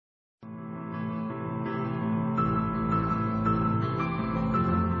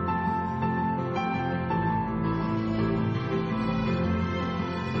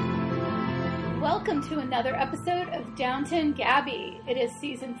welcome to another episode of Downton Gabby. It is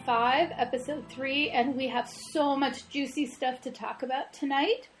season 5, episode 3, and we have so much juicy stuff to talk about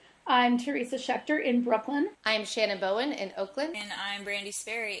tonight. I'm Teresa Schechter in Brooklyn. I'm Shannon Bowen in Oakland. And I'm Brandy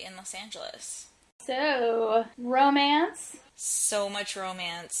Sperry in Los Angeles. So, romance. So much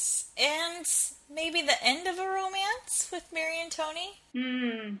romance. And maybe the end of a romance with Mary and Tony?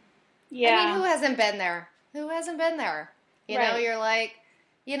 Yeah. I mean, who hasn't been there? Who hasn't been there? You know, you're like,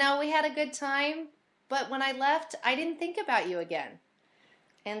 you know, we had a good time, but when I left, I didn't think about you again.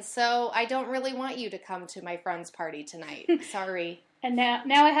 And so I don't really want you to come to my friend's party tonight. Sorry. And now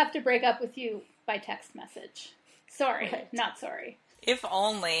I have to break up with you by text message. Sorry, not sorry. If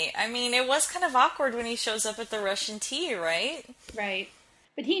only. I mean, it was kind of awkward when he shows up at the Russian tea, right? Right.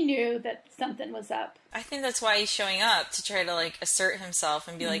 But he knew that something was up. I think that's why he's showing up, to try to, like, assert himself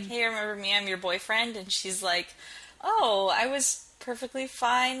and be like, hey, remember me? I'm your boyfriend. And she's like, oh, I was perfectly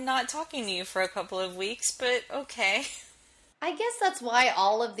fine not talking to you for a couple of weeks, but okay. I guess that's why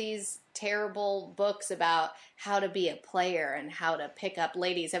all of these terrible books about how to be a player and how to pick up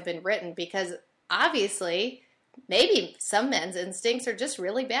ladies have been written, because obviously maybe some men's instincts are just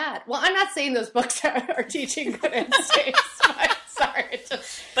really bad. Well, I'm not saying those books are teaching good instincts, but sorry.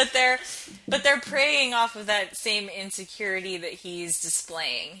 But they're preying off of that same insecurity that he's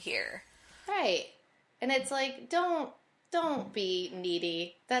displaying here. Right. And it's like, don't be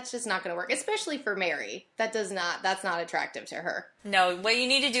needy. That's just not going to work, especially for Mary. That's not attractive to her. No, what you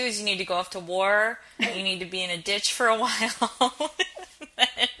need to do is you need to go off to war. You need to be in a ditch for a while.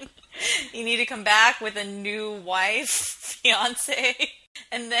 Then you need to come back with a new wife, fiance,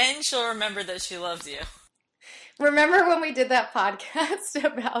 and then she'll remember that she loves you. Remember when we did that podcast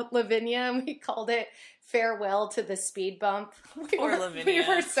about Lavinia and we called it Farewell to the Speed Bump? Poor Lavinia. We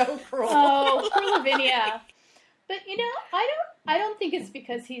were so cruel. Oh, poor Lavinia. But, you know, I don't think it's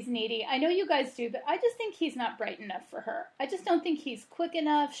because he's needy. I know you guys do, but I just think he's not bright enough for her. I just don't think he's quick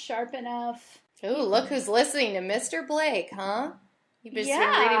enough, sharp enough. Ooh, look who's listening to Mr. Blake, huh? You've been reading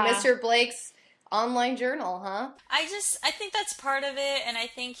Mr. Blake's online journal, huh? I think that's part of it, and I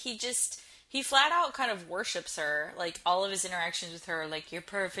think he flat out kind of worships her. Like, all of his interactions with her, like, you're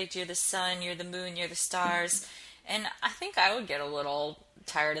perfect, you're the sun, you're the moon, you're the stars. And I think I would get a little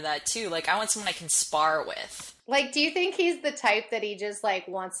tired of that, too. Like, I want someone I can spar with. Like, do you think he's the type that he just, like,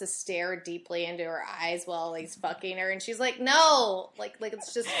 wants to stare deeply into her eyes while he's fucking her? And she's like, no! Like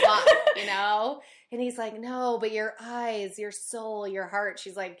it's just fuck, you know? And he's like, no, but your eyes, your soul, your heart.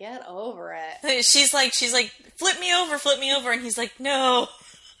 She's like, get over it. She's like, flip me over. And he's like, no.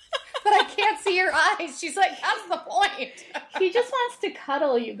 But I can't see your eyes. She's like, that's the point. He just wants to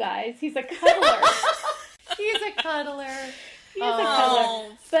cuddle, you guys. He's a cuddler. He's a cuddler. He's a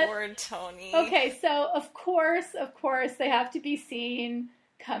cuddler. But, poor Tony. Okay, so of course, they have to be seen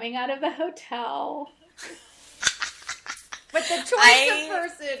coming out of the hotel. But the choice of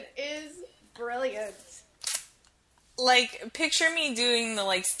person is brilliant. Like, picture me doing the,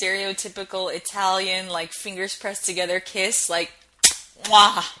 like, stereotypical Italian, like, fingers pressed together kiss, like,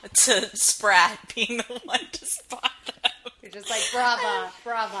 mwah, to Sprat being the one to spot them. You're just like,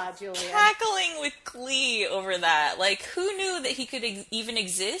 brava, Julia. Cackling with glee over that. Like, who knew that he could even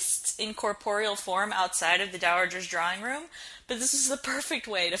exist in corporeal form outside of the Dowager's drawing room? But this is the perfect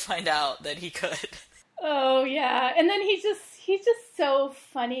way to find out that he could. Oh, yeah. And then he's just so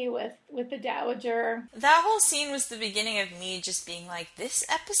funny with the Dowager. That whole scene was the beginning of me just being like, this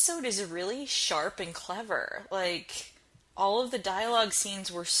episode is really sharp and clever. Like, all of the dialogue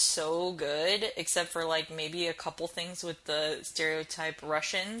scenes were so good, except for, like, maybe a couple things with the stereotype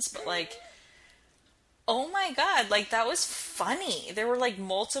Russians, but, like, oh my god, like, that was funny. There were, like,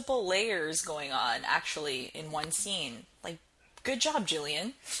 multiple layers going on, actually, in one scene. Like, good job,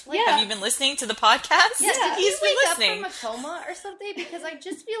 Jillian. Like, yeah. Have you been listening to the podcast? Yeah, did he He's been wake listening. up from a coma or something? Because I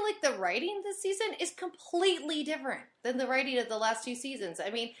just feel like the writing this season is completely different than the writing of the last 2 seasons. I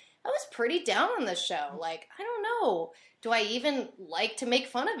mean, I was pretty down on this show. Like, I don't know. Do I even like to make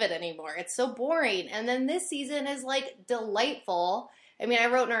fun of it anymore? It's so boring. And then this season is, like, delightful. I mean, I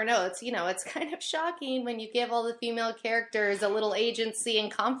wrote in our notes, you know, it's kind of shocking when you give all the female characters a little agency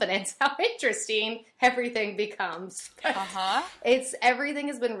and confidence, how interesting everything becomes. Uh-huh. Everything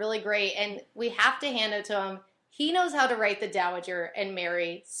has been really great, and we have to hand it to him. He knows how to write the Dowager and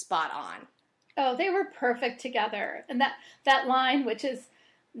Mary spot on. Oh, they were perfect together. And that line, which is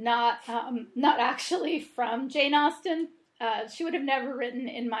not actually from Jane Austen. She would have never written,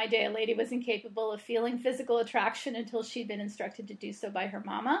 in my day, a lady was incapable of feeling physical attraction until she'd been instructed to do so by her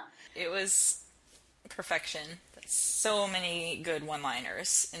mama. It was perfection. So many good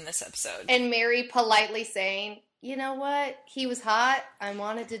one-liners in this episode. And Mary politely saying, you know what? He was hot. I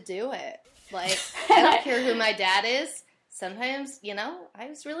wanted to do it. Like, I don't care who my dad is. Sometimes, I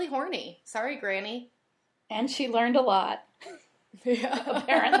was really horny. Sorry, Granny. And she learned a lot. Yeah.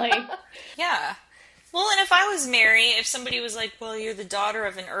 Apparently. Yeah. Well, and if I was Mary, if somebody was like, well, you're the daughter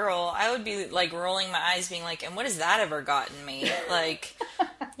of an earl, I would be, like, rolling my eyes being like, and what has that ever gotten me? Like,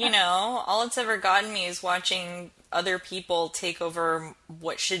 all it's ever gotten me is watching other people take over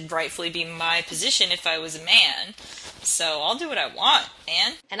what should rightfully be my position if I was a man. So I'll do what I want,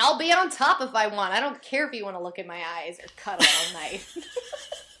 man. And I'll be on top if I want. I don't care if you want to look in my eyes or cuddle all night.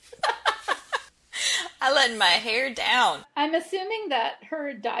 I let my hair down. I'm assuming that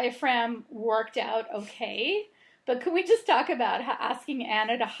her diaphragm worked out okay, but can we just talk about asking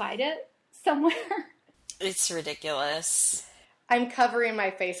Anna to hide it somewhere? It's ridiculous. I'm covering my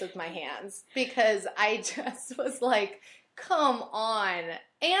face with my hands because I just was like, come on.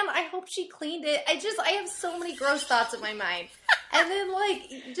 And I hope she cleaned it. I have so many gross thoughts in my mind. And then, like,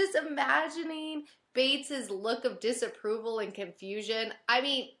 just imagining Bates's look of disapproval and confusion. I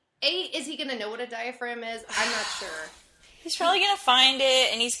mean, is he going to know what a diaphragm is? I'm not sure. He's probably going to find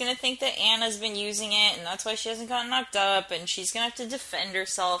it, and he's going to think that Anna's been using it, and that's why she hasn't gotten knocked up, and she's going to have to defend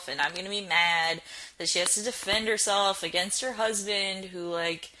herself, and I'm going to be mad that she has to defend herself against her husband, who,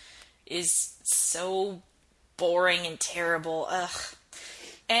 like, is so boring and terrible. Ugh.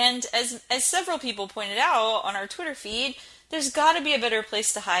 And as several people pointed out on our Twitter feed, there's got to be a better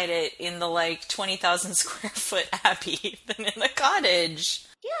place to hide it in the, like, 20,000 square foot abbey than in the cottage.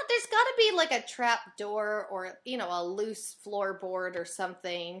 Yeah, there's got to be, like, a trap door or, a loose floorboard or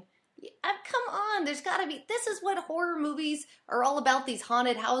something. Come on, there's got to be. This is what horror movies are all about, these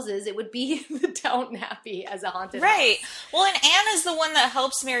haunted houses. It would be the Downton Abbey as a haunted house. Right. Well, and Anna's the one that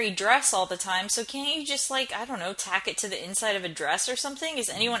helps Mary dress all the time, so can't you just, like, I don't know, tack it to the inside of a dress or something? Is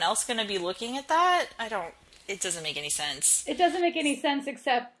anyone else going to be looking at that? It doesn't make any sense. It doesn't make any sense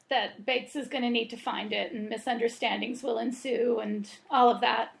except that Bates is going to need to find it and misunderstandings will ensue and all of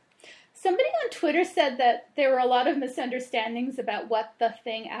that. Somebody on Twitter said that there were a lot of misunderstandings about what the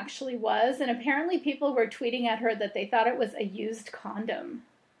thing actually was, and apparently people were tweeting at her that they thought it was a used condom.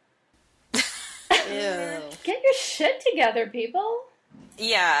 Ew. Get your shit together, people.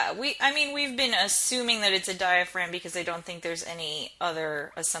 Yeah, we've been assuming that it's a diaphragm because I don't think there's any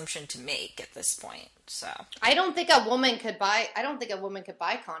other assumption to make at this point. So I don't think a woman could buy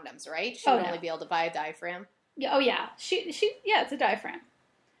condoms, right? She would only be able to buy a diaphragm. Yeah, oh yeah. Yeah, it's a diaphragm.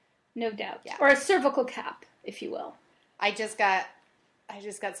 No doubt. Yeah. Or a cervical cap, if you will. I just got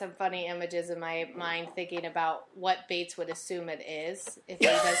some funny images in my mind thinking about what Bates would assume it is if he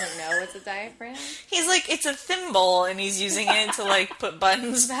doesn't know it's a diaphragm. He's like, it's a thimble, and he's using it to, like, put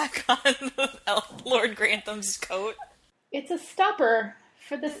buttons back on Lord Grantham's coat. It's a stopper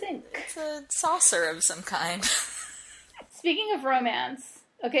for the sink. It's a saucer of some kind. Speaking of romance,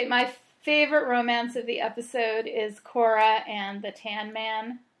 okay, my favorite romance of the episode is Cora and the Tan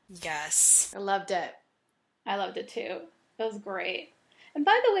Man. Yes. I loved it. I loved it too. It was great. And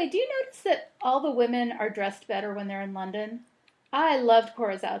by the way, do you notice that all the women are dressed better when they're in London? I loved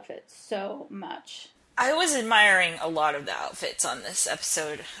Cora's outfit so much. I was admiring a lot of the outfits on this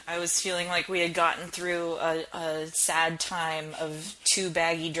episode. I was feeling like we had gotten through a sad time of two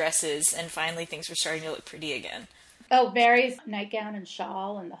baggy dresses, and finally things were starting to look pretty again. Oh, Mary's nightgown and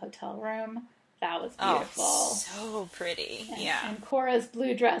shawl in the hotel room. That was beautiful. Oh, so pretty. Yeah. And Cora's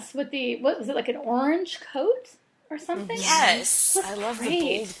blue dress with what was it, like an orange coat or something? Yes. I love great.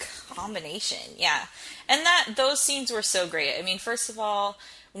 the bold combination. Yeah. And those scenes were so great. I mean, first of all,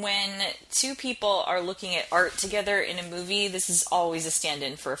 when two people are looking at art together in a movie, this is always a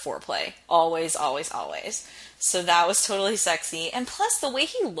stand-in for a foreplay. Always, always, always. So that was totally sexy. And plus, the way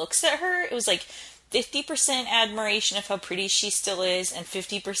he looks at her, it was like 50% admiration of how pretty she still is, and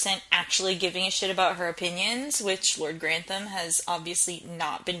 50% actually giving a shit about her opinions, which Lord Grantham has obviously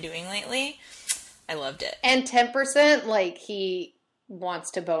not been doing lately. I loved it. And 10%, like, he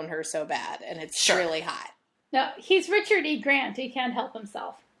wants to bone her so bad, and it's really hot. No, he's Richard E. Grant. He can't help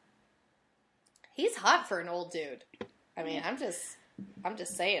himself. He's hot for an old dude. I mean, I'm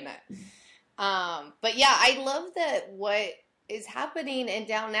just saying it. But yeah, I love that what is happening in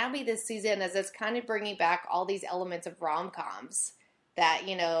Downton Abbey this season is it's kind of bringing back all these elements of rom-coms that,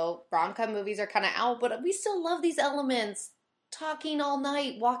 rom-com movies are kind of out, but we still love these elements. Talking all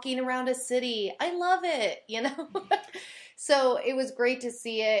night, walking around a city. I love it, So it was great to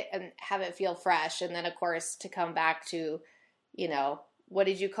see it and have it feel fresh. And then, of course, to come back to, what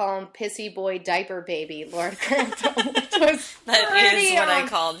did you call him? Pissy boy diaper baby, Lord Grantham, which was That is what I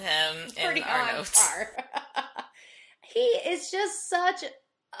called him in our notes. He is just such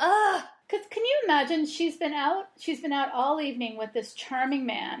Because can you imagine she's been out all evening with this charming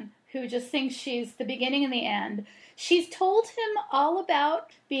man who just thinks she's the beginning and the end. She's told him all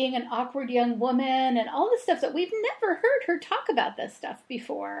about being an awkward young woman and all this stuff that we've never heard her talk about this stuff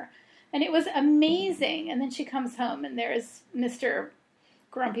before. And it was amazing. And then she comes home and there's Mr.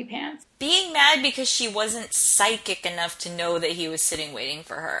 Grumpy Pants. Being mad because she wasn't psychic enough to know that he was sitting waiting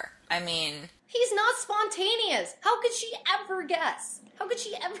for her. I mean... He's not spontaneous. How could she ever guess? How could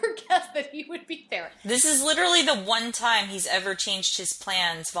she ever guess that he would be there? This is literally the one time he's ever changed his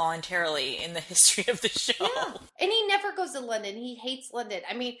plans voluntarily in the history of the show. Yeah. And he never goes to London. He hates London.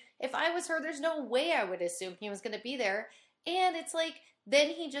 I mean, if I was her, there's no way I would assume he was going to be there. And it's like, then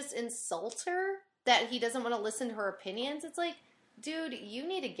he just insults her that he doesn't want to listen to her opinions. It's like, dude, you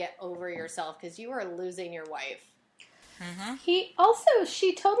need to get over yourself because you are losing your wife. Mm-hmm.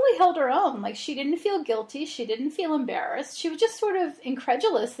 She totally held her own. Like, she didn't feel guilty. She didn't feel embarrassed. She was just sort of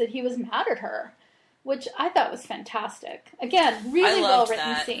incredulous that he was mad at her, which I thought was fantastic. Again, really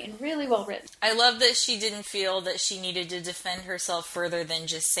well-written scene. Really well written. I love that she didn't feel that she needed to defend herself further than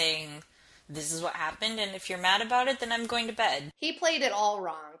just saying, this is what happened, and if you're mad about it, then I'm going to bed. He played it all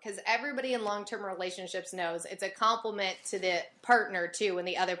wrong, because everybody in long-term relationships knows it's a compliment to the partner, too, when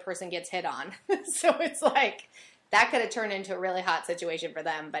the other person gets hit on. So it's like... That could have turned into a really hot situation for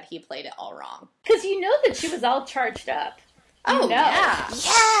them, but he played it all wrong. Because you know that she was all charged up. Oh, yeah.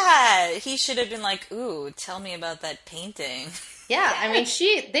 Yeah! He should have been like, ooh, tell me about that painting. Yeah, I mean,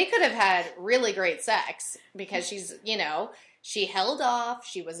 they could have had really great sex, because she's, she held off,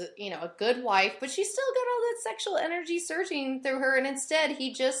 she was, a good wife, but she still got all that sexual energy surging through her, and instead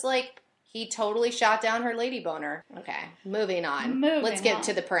he just, he totally shot down her lady boner. Okay, moving on. Let's get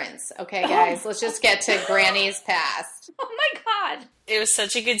to the prince. Okay, guys, let's just get to Granny's past. Oh my god. It was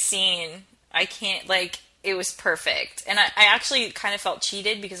such a good scene. I can't, it was perfect. And I actually kind of felt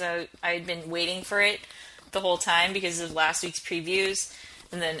cheated because I had been waiting for it the whole time because of last week's previews.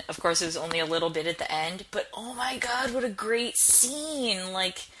 And then, of course, it was only a little bit at the end. But, oh my god, what a great scene.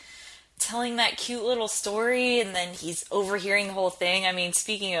 Telling that cute little story, and then he's overhearing the whole thing. I mean,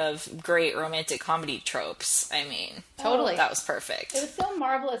 speaking of great romantic comedy tropes, totally. That was perfect. It was so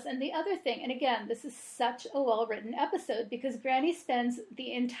marvelous. And the other thing, and again, this is such a well-written episode, because Granny spends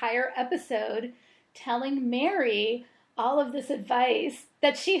the entire episode telling Mary all of this advice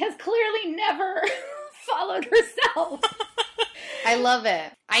that she has clearly never followed herself. I love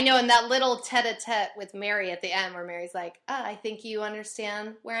it. I know, in that little tete-a-tete with Mary at the end where Mary's like, I think you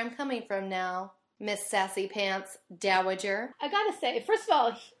understand where I'm coming from now, Miss Sassy Pants Dowager. I gotta say, first of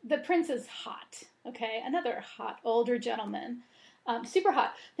all, the prince is hot, okay? Another hot, older gentleman. Super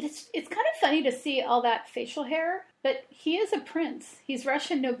hot. But it's kind of funny to see all that facial hair, but he is a prince. He's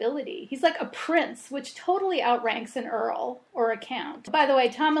Russian nobility. He's like a prince, which totally outranks an earl or a count. By the way,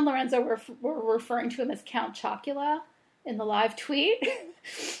 Tom and Lorenzo were referring to him as Count Chocula in the live tweet.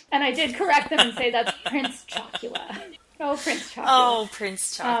 And I did correct them and say that's Prince Chocula. Oh, Prince Chocula. Oh,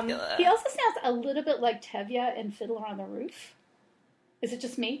 Prince Chocula. He also sounds a little bit like Tevye in Fiddler on the Roof. Is it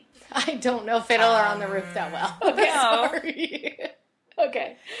just me? I don't know Fiddler on the Roof that well. Okay, no. sorry.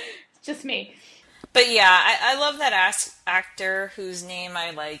 Okay, it's just me. But yeah, I love that actor whose name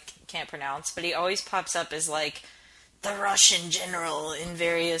I can't pronounce, but he always pops up as the Russian general in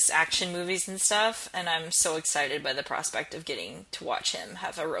various action movies and stuff, and I'm so excited by the prospect of getting to watch him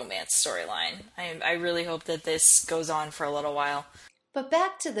have a romance storyline. I really hope that this goes on for a little while. But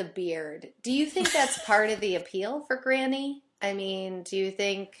back to the beard. Do you think that's part of the appeal for Granny? I mean, do you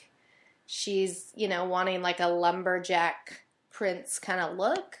think she's, wanting a lumberjack prince kind of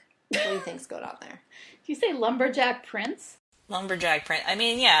look? What do you think's going on there? Do you say lumberjack prince? Lumberjack prince.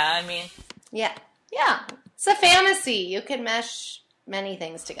 Yeah. Yeah. It's a fantasy. You can mesh many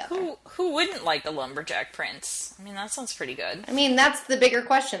things together. Who wouldn't like a lumberjack prince? That sounds pretty good. That's the bigger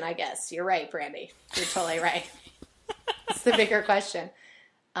question, I guess. You're right, Brandy. You're totally right. It's the bigger question.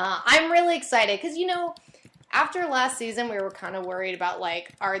 I'm really excited because, after last season, we were kind of worried about,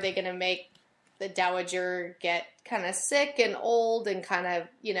 are they going to make the Dowager get kind of sick and old and kind of,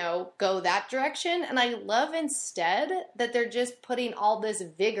 go that direction? And I love instead that they're just putting all this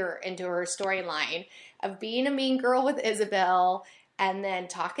vigor into her storyline of being a mean girl with Isabel and then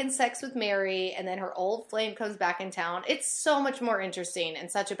talking sex with Mary, and then her old flame comes back in town. It's so much more interesting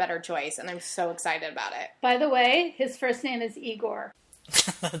and such a better choice, and I'm so excited about it. By the way, his first name is Igor.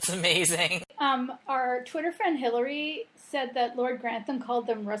 That's amazing. Our Twitter friend Hillary said that Lord Grantham called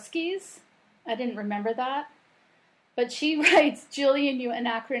them Ruskies. I didn't remember that. But she writes, Julian, you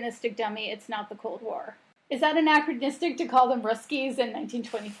anachronistic dummy, it's not the Cold War. Is that anachronistic to call them Ruskies in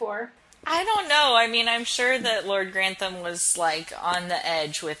 1924? I don't know. I'm sure that Lord Grantham was, on the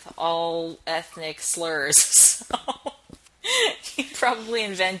edge with all ethnic slurs. So He probably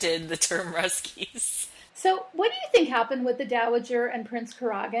invented the term Ruskies. So, what do you think happened with the Dowager and Prince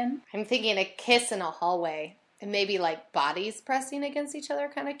Karagan? I'm thinking a kiss in a hallway. And maybe like bodies pressing against each other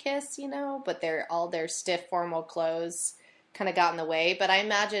kind of kiss, you know? But all their stiff formal clothes kind of got in the way. But I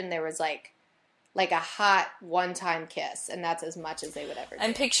imagine there was like a hot one-time kiss. And that's as much as they would ever do.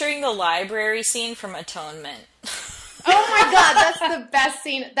 I'm picturing the library scene from Atonement. Oh my god, that's the best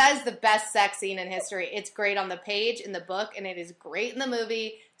scene. That is the best sex scene in history. It's great on the page, in the book, and it is great in the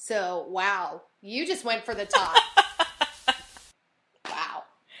movie. So, wow. You just went for the top. Wow.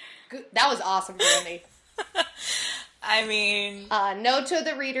 Good. That was awesome, Brandy. I mean... note to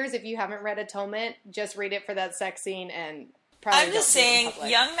the readers, if you haven't read Atonement, just read it for that sex scene and probably I'm just saying,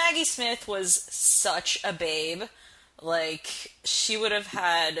 young Maggie Smith was such a babe. Like, she would have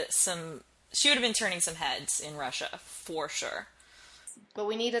been turning some heads in Russia, for sure. But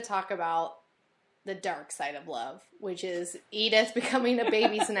we need to talk about the dark side of love, which is Edith becoming a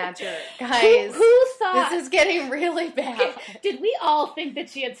baby snatcher. Guys, who thought? This is getting really bad. Did we all think that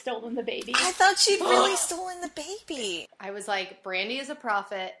she had stolen the baby? I thought she'd really stolen the baby. I was like, Brandy is a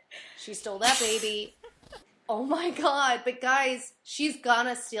prophet. She stole that baby. Oh my god. But guys, she's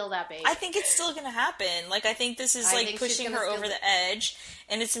gonna steal that baby. I think it's still gonna happen. Like, I think this is like pushing her over the edge,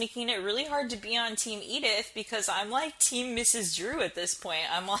 and it's making it really hard to be on Team Edith, because I'm like Team Mrs. Drew at this point.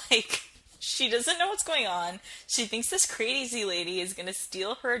 I'm like, she doesn't know what's going on. She thinks this crazy lady is gonna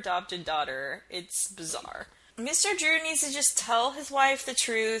steal her adopted daughter. It's bizarre. Mr. Drew needs to just tell his wife the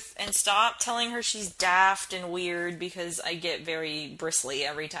truth and stop telling her she's daft and weird, because I get very bristly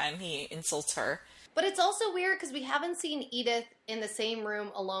every time he insults her. But it's also weird because we haven't seen Edith in the same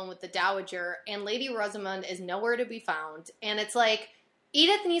room alone with the Dowager, and Lady Rosamund is nowhere to be found. And it's like,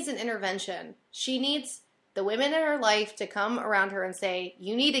 Edith needs an intervention. She needs the women in her life to come around her and say,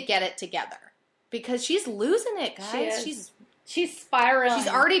 you need to get it together. Because she's losing it, guys. She's spiraling. She's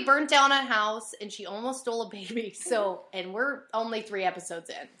already burnt down a house, and she almost stole a baby. So, and we're only 3 episodes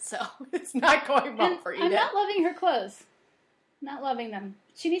in, so it's not going well for Edith. I'm not loving her clothes. Not loving them.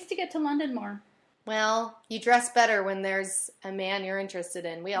 She needs to get to London more. Well, you dress better when there's a man you're interested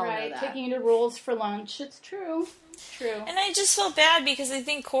in. We all know that. Taking you to Rules for lunch. It's true. True. And I just felt bad because I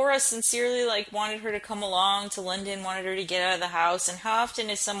think Cora sincerely wanted her to come along to London, wanted her to get out of the house. And how often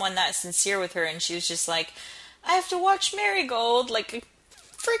is someone that sincere with her and she was just like, I have to watch Marigold, like a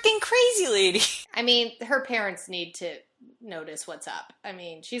freaking crazy lady. I mean, her parents need to notice what's up. I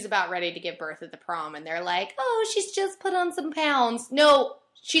mean, she's about ready to give birth at the prom and they're like, oh, she's just put on some pounds. No.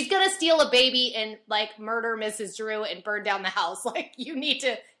 She's gonna steal a baby and murder Mrs. Drew and burn down the house. You need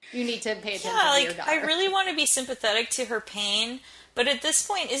to pay attention to your daughter. I really want to be sympathetic to her pain, but at this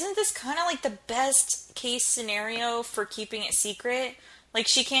point, isn't this kind of the best case scenario for keeping it secret?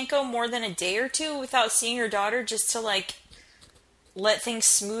 She can't go more than a day or two without seeing her daughter just to let things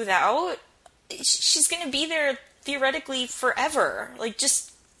smooth out. She's gonna be there theoretically forever. Just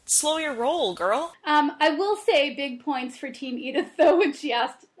slow your roll, girl. I will say big points for Team Edith, though, when she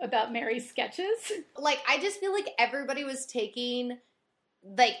asked about Mary's sketches. I just feel like everybody was taking...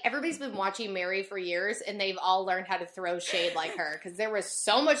 everybody's been watching Mary for years, and they've all learned how to throw shade like her, because there was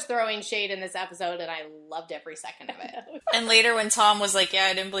so much throwing shade in this episode, and I loved every second of it. And later when Tom was like, yeah,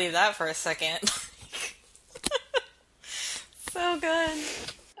 I didn't believe that for a second. So good.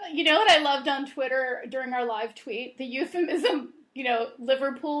 You know what I loved on Twitter during our live tweet? The euphemism...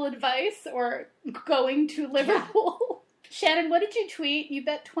 Liverpool advice or going to Liverpool. Yeah. Shannon, what did you tweet? You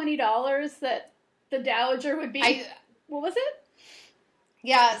bet $20 that the Dowager would be... What was it?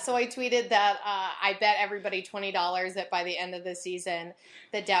 Yeah, so I tweeted that I bet everybody $20 that by the end of the season,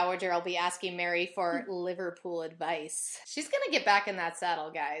 the Dowager will be asking Mary for Liverpool advice. She's going to get back in that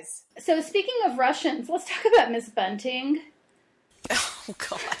saddle, guys. So speaking of Russians, let's talk about Miss Bunting. Oh,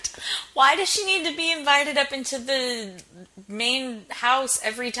 God. Why does she need to be invited up into the main house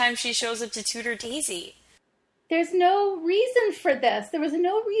every time she shows up to tutor Daisy? There's no reason for this. There was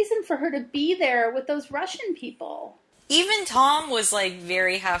no reason for her to be there with those Russian people. Even Tom was,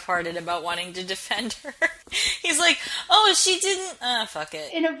 very half-hearted about wanting to defend her. He's like, oh, she didn't... fuck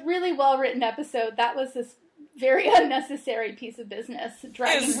it. In a really well-written episode, that was this very unnecessary piece of business,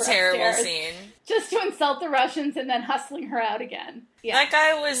 dragging her upstairs. It was a terrible scene. Just to insult the Russians and then hustling her out again. Yeah. That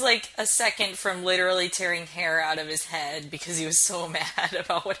guy was a second from literally tearing hair out of his head because he was so mad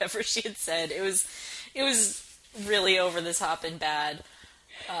about whatever she had said. It was really over the top and bad.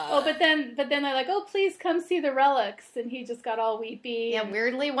 but then they're like, oh, please come see the relics, and he just got all weepy. Yeah,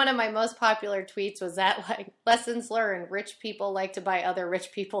 weirdly, one of my most popular tweets was that, like, lessons learned, rich people like to buy other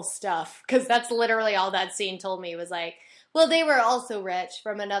rich people's stuff. Because that's literally all that scene told me, was like, well, they were also rich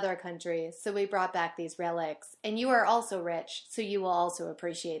from another country, so we brought back these relics. And you are also rich, so you will also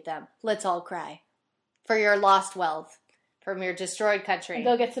appreciate them. Let's all cry for your lost wealth from your destroyed country. And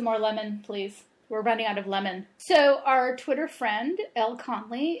go get some more lemon, please. We're running out of lemon. So our Twitter friend, Elle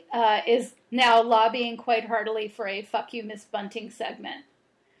Conley, is now lobbying quite heartily for a Fuck You, Miss Bunting segment.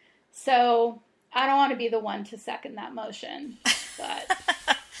 So I don't want to be the one to second that motion, but...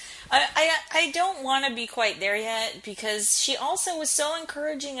 I don't want to be quite there yet, because she also was so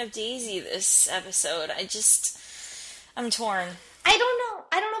encouraging of Daisy this episode. I'm torn. I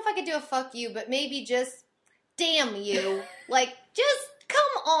don't know if I could do a fuck you, but maybe just damn you. Like, just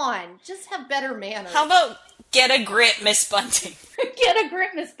come on. Just have better manners. How about get a grip, Miss Bunting? Get a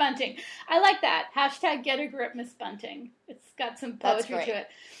grip, Miss Bunting. I like that. Hashtag get a grip, Miss Bunting. It's got some poetry to it.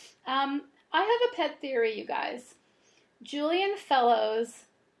 I have a pet theory, you guys. Julian Fellows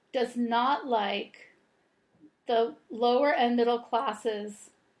does not like the lower and middle classes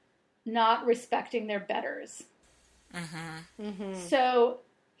not respecting their betters. Mm-hmm. Mm-hmm. So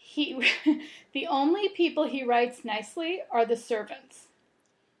the only people he writes nicely are the servants.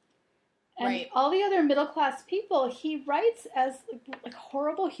 And all the other middle class people he writes as like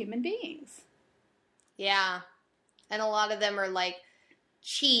horrible human beings. Yeah. And a lot of them are like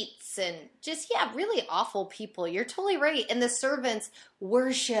cheats and just, really awful people. You're totally right. And the servants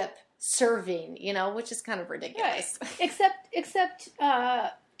worship serving, which is kind of ridiculous. Right. Except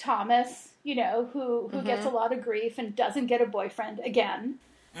Thomas, who gets a lot of grief and doesn't get a boyfriend again.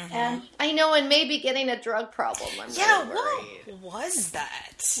 Mm-hmm. And I know, and maybe getting a drug problem. I'm really worried. What was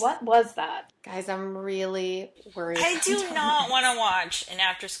that? What was that? Guys, I'm really worried. I do not want to watch an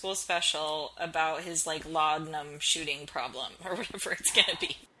after-school special about his, laudanum shooting problem, or whatever it's going to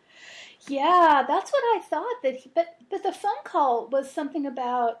be. Yeah, that's what I thought. But the phone call was something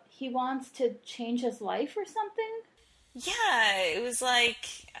about he wants to change his life or something? Yeah, it was like,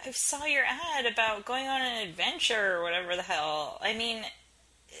 I saw your ad about going on an adventure or whatever the hell. I mean...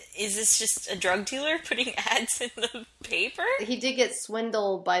 Is this just a drug dealer putting ads in the paper? He did get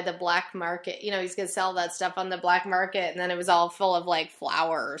swindled by the black market. He's going to sell that stuff on the black market, and then it was all full of,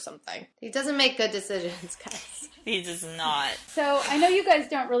 flour or something. He doesn't make good decisions, guys. He does not. So, I know you guys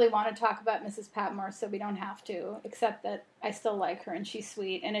don't really want to talk about Mrs. Patmore, so we don't have to, except that I still like her and she's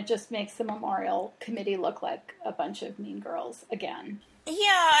sweet, and it just makes the memorial committee look like a bunch of mean girls again. Yeah,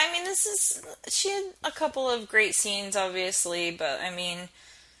 I mean, she had a couple of great scenes, obviously, but, I mean...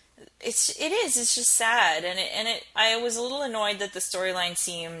 It's just sad, and I was a little annoyed that the storyline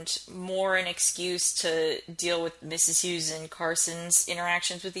seemed more an excuse to deal with Mrs. Hughes and Carson's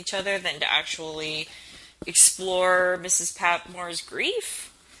interactions with each other than to actually explore Mrs. Patmore's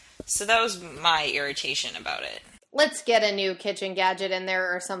grief. So that was my irritation about it. Let's get a new kitchen gadget in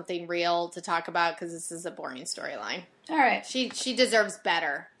there or something real to talk about, because this is a boring storyline. All right. She deserves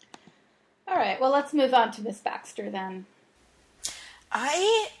better. All right, well, let's move on to Miss Baxter then.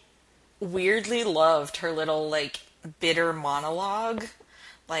 I weirdly loved her little, bitter monologue.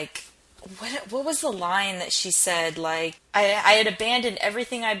 What was the line that she said? I had abandoned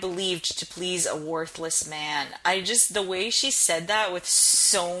everything I believed to please a worthless man. The way she said that with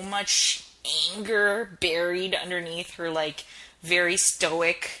so much anger buried underneath her, very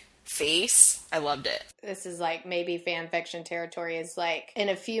stoic face, I loved it. This is maybe fan fiction territory. Is in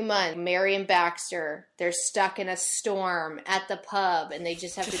a few months, Mary and Baxter, they're stuck in a storm at the pub and they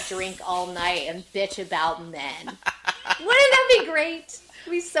just have to drink all night and bitch about men. Wouldn't that be great?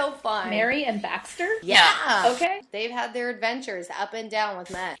 It'd be so fun. Mary and Baxter? Yeah. Okay. They've had their adventures up and down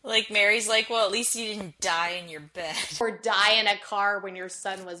with men. Mary's well, at least you didn't die in your bed. Or die in a car when your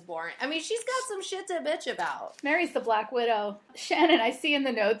son was born. I mean, she's got some shit to bitch about. Mary's the Black Widow. Shannon, I see in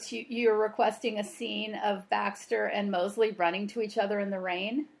the notes you're requesting a scene of Baxter and Mosley running to each other in the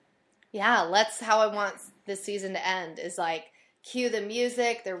rain. Yeah, that's how I want this season to end. Is cue the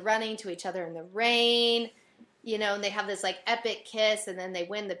music, they're running to each other in the rain. And they have this epic kiss, and then they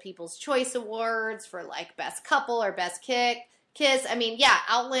win the People's Choice Awards for best couple or best kiss. I mean, yeah,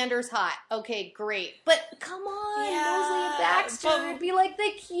 Outlander's hot. Okay, great. But come on, Mosley and Baxter would be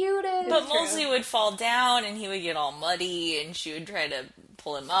the cutest. But Mosley would fall down, and he would get all muddy, and she would try to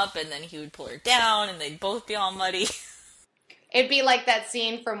pull him up, and then he would pull her down, and they'd both be all muddy. It'd be like that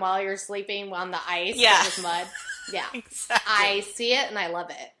scene from While You're Sleeping on the ice with mud. Yeah. Exactly. I see it, and I love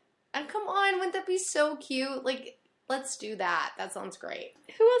it. And come on, wouldn't that be so cute? Let's do that. That sounds great.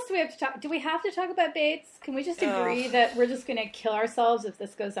 Who else do we have to talk? Do we have to talk about Bates? Can we just agree that we're just going to kill ourselves if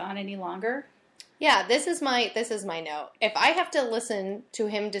this goes on any longer? Yeah, this is my note. If I have to listen to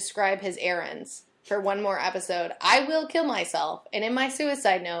him describe his errands for one more episode, I will kill myself. And in my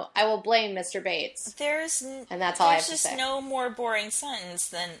suicide note, I will blame Mr. Bates. And that's all I have to say. There's just no more boring sentence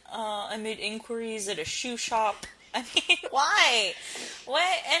than, I made inquiries at a shoe shop. I mean, why?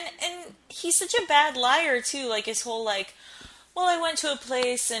 What? And he's such a bad liar, too. Like, his whole, like, well, I went to a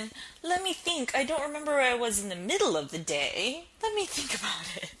place and let me think. I don't remember where I was in the middle of the day. Let me think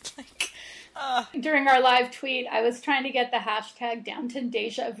about it. Like, During our live tweet, I was trying to get the hashtag Downton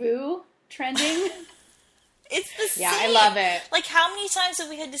Deja Vu trending. It's the same. Yeah, I love it. Like, how many times have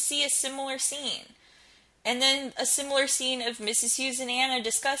we had to see a similar scene? And then a similar scene of Mrs. Hughes and Anna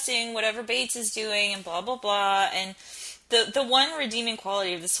discussing whatever Bates is doing and blah, blah, blah. And the one redeeming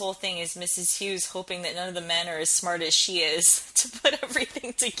quality of this whole thing is Mrs. Hughes hoping that none of the men are as smart as she is to put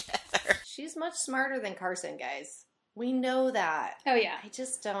everything together. She's much smarter than Carson, guys. We know that. Oh, yeah. I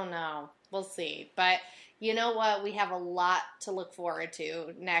just don't know. We'll see. But you know what? We have a lot to look forward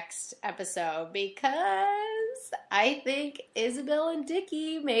to next episode because I think Isabel and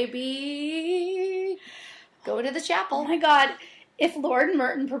Dickie maybe go to the chapel. Oh my God. If Lord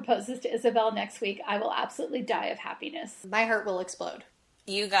Merton proposes to Isabel next week, I will absolutely die of happiness. My heart will explode.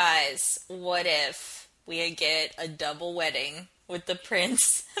 You guys, what if we get a double wedding with the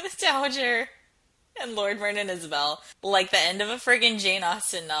prince, the dowager, and Lord Merton and Isabel? Like the end of a friggin' Jane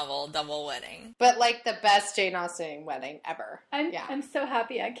Austen novel, double wedding. But like the best Jane Austen wedding ever. I'm so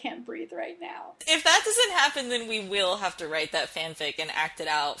happy I can't breathe right now. If that doesn't happen, then we will have to write that fanfic and act it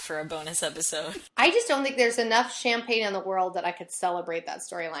out for a bonus episode. I just don't think there's enough champagne in the world that I could celebrate that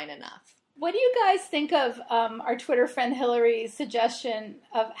storyline enough. What do you guys think of our Twitter friend Hillary's suggestion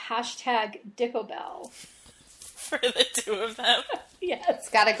of hashtag Dickobell? For the two of them. Yes. It's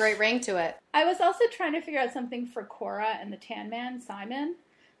got a great ring to it. I was also trying to figure out something for Cora and the Tan Man, Simon,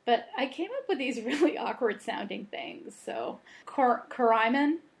 but I came up with these really awkward sounding things. So,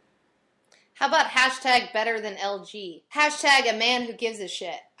 Corryman. How about hashtag better than LG? Hashtag a man who gives a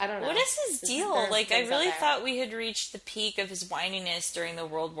shit. I don't know. What is his deal? Like, I really thought we had reached the peak of his whininess during the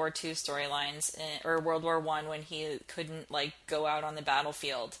World War II storylines, or World War I, when he couldn't, like, go out on the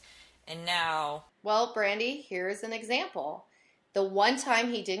battlefield. And now... Well, Brandy, here's an example. The one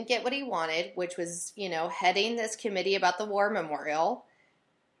time he didn't get what he wanted, which was, heading this committee about the war memorial,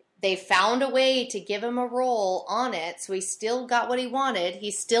 they found a way to give him a role on it, so he still got what he wanted.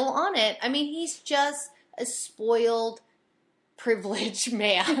 He's still on it. I mean, he's just a spoiled, privileged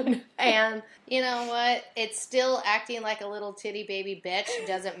man. And you know what? It's still acting like a little titty baby bitch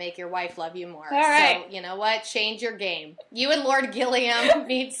doesn't make your wife love you more. All right. So, you know what? Change your game. You and Lord Gilliam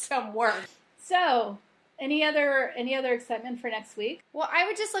need some work. So, any other excitement for next week? Well, I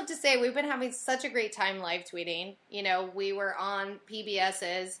would just love to say we've been having such a great time live tweeting. We were on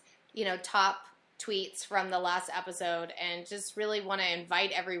PBS's, top tweets from the last episode, and just really want to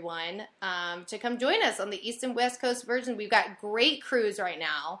invite everyone to come join us on the East and West Coast version. We've got great crews right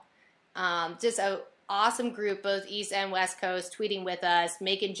now. Just an awesome group, both East and West Coast, tweeting with us,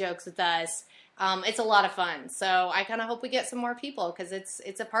 making jokes with us. It's a lot of fun. So I kind of hope we get some more people because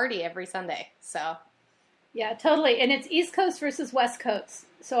it's a party every Sunday. So yeah, totally. And it's East Coast versus West Coast.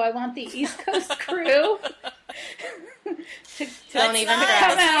 So I want the East Coast crew don't even try.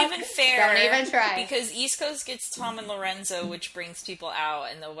 That's not even fair. Don't even try. Because East Coast gets Tom and Lorenzo, which brings people out,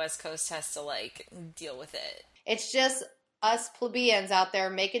 and the West Coast has to, deal with it. It's just us plebeians out there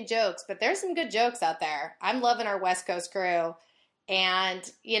making jokes, but there's some good jokes out there. I'm loving our West Coast crew. And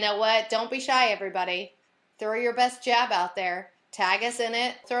you know what? Don't be shy, everybody. Throw your best jab out there. Tag us in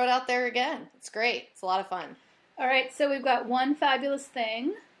it. Throw it out there again. It's great. It's a lot of fun. All right, so we've got one fabulous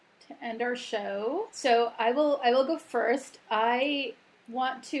thing to end our show. So I will go first. I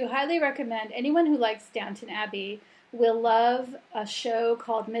want to highly recommend anyone who likes Downton Abbey will love a show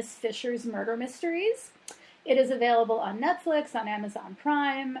called Miss Fisher's Murder Mysteries. It is available on Netflix, on Amazon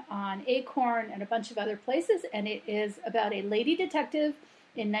Prime, on Acorn, and a bunch of other places, and it is about a lady detective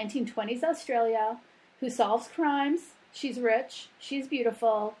in 1920s Australia who solves crimes. She's rich, she's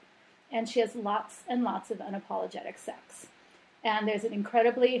beautiful, and she has lots and lots of unapologetic sex. And there's an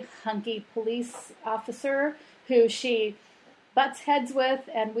incredibly hunky police officer who she butts heads with,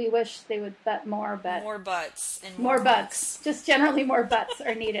 and we wish they would butt more, but... More butts. And more butts. Just generally more butts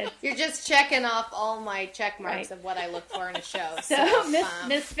are needed. You're just checking off all my check marks of what I look for in a show. So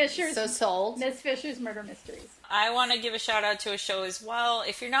Miss Fisher's... So sold. Miss Fisher's Murder Mysteries. I want to give a shout out to a show as well.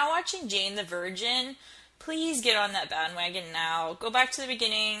 If you're not watching Jane the Virgin, please get on that bandwagon now. Go back to the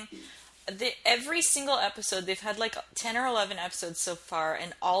beginning. every single episode, they've had like 10 or 11 episodes so far,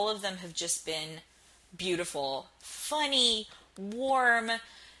 and all of them have just been beautiful, funny, warm.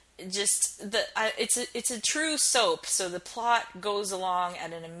 Just it's a true soap. So the plot goes along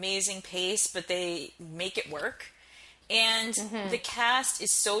at an amazing pace, but they make it work. And the cast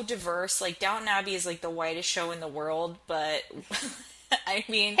is so diverse. Like, Downton Abbey is like the whitest show in the world, but I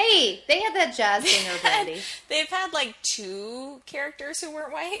mean... Hey, they had that jazz singer, Brandy. They've had like 2 characters who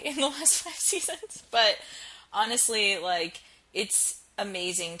weren't white in the last 5 seasons. But honestly, like, it's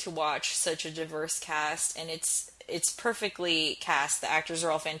amazing to watch such a diverse cast, and it's perfectly cast. The actors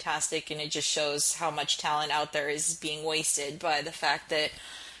are all fantastic, and it just shows how much talent out there is being wasted by the fact that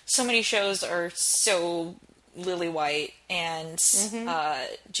so many shows are so... lily white, and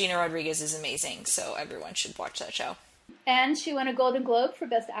Gina Rodriguez is amazing, so everyone should watch that show. And she won a Golden Globe for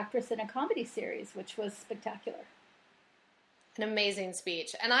Best Actress in a Comedy Series, which was spectacular. An amazing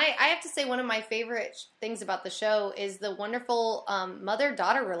speech. And I have to say, one of my favorite things about the show is the wonderful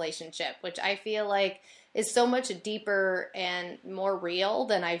mother-daughter relationship, which I feel like is so much deeper and more real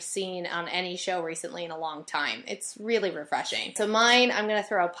than I've seen on any show recently in a long time. It's really refreshing. So mine, I'm going to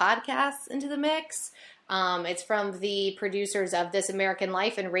throw podcasts into the mix. It's from the producers of This American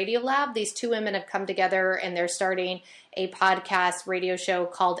Life and Radiolab. These 2 women have come together, and they're starting a podcast radio show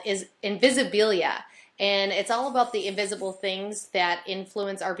called Invisibilia. And it's all about the invisible things that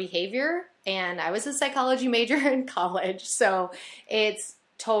influence our behavior. And I was a psychology major in college, so it's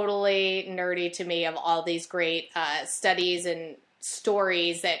totally nerdy to me of all these great studies and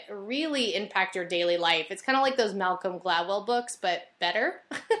stories that really impact your daily life. It's kind of like those Malcolm Gladwell books, but better.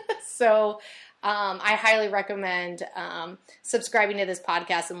 So... I highly recommend subscribing to this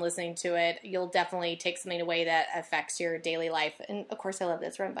podcast and listening to it. You'll definitely take something away that affects your daily life. And, of course, I love that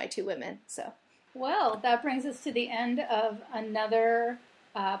it's run by 2 women. So, well, that brings us to the end of another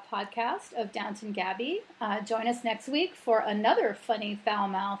podcast of Downton Gabby. Join us next week for another funny,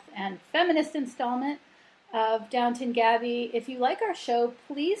 foul-mouthed, and feminist installment of Downton Gabby. If you like our show,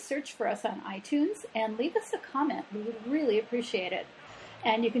 please search for us on iTunes and leave us a comment. We would really appreciate it.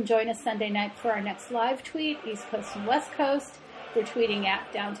 And you can join us Sunday night for our next live tweet, East Coast and West Coast. We're tweeting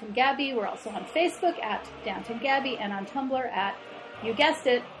at Downton Gabby. We're also on Facebook at Downton Gabby and on Tumblr at, you guessed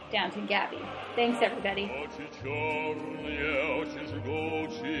it, Downton Gabby. Thanks, everybody.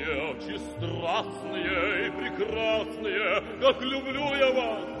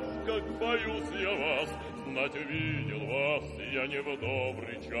 Знать увидел вас я не в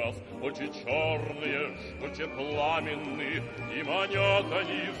добрый час. Очи черные, очи пламенные, и манят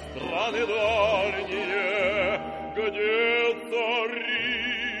они в страны дальние. Где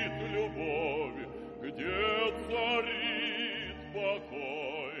царит любовь, где царит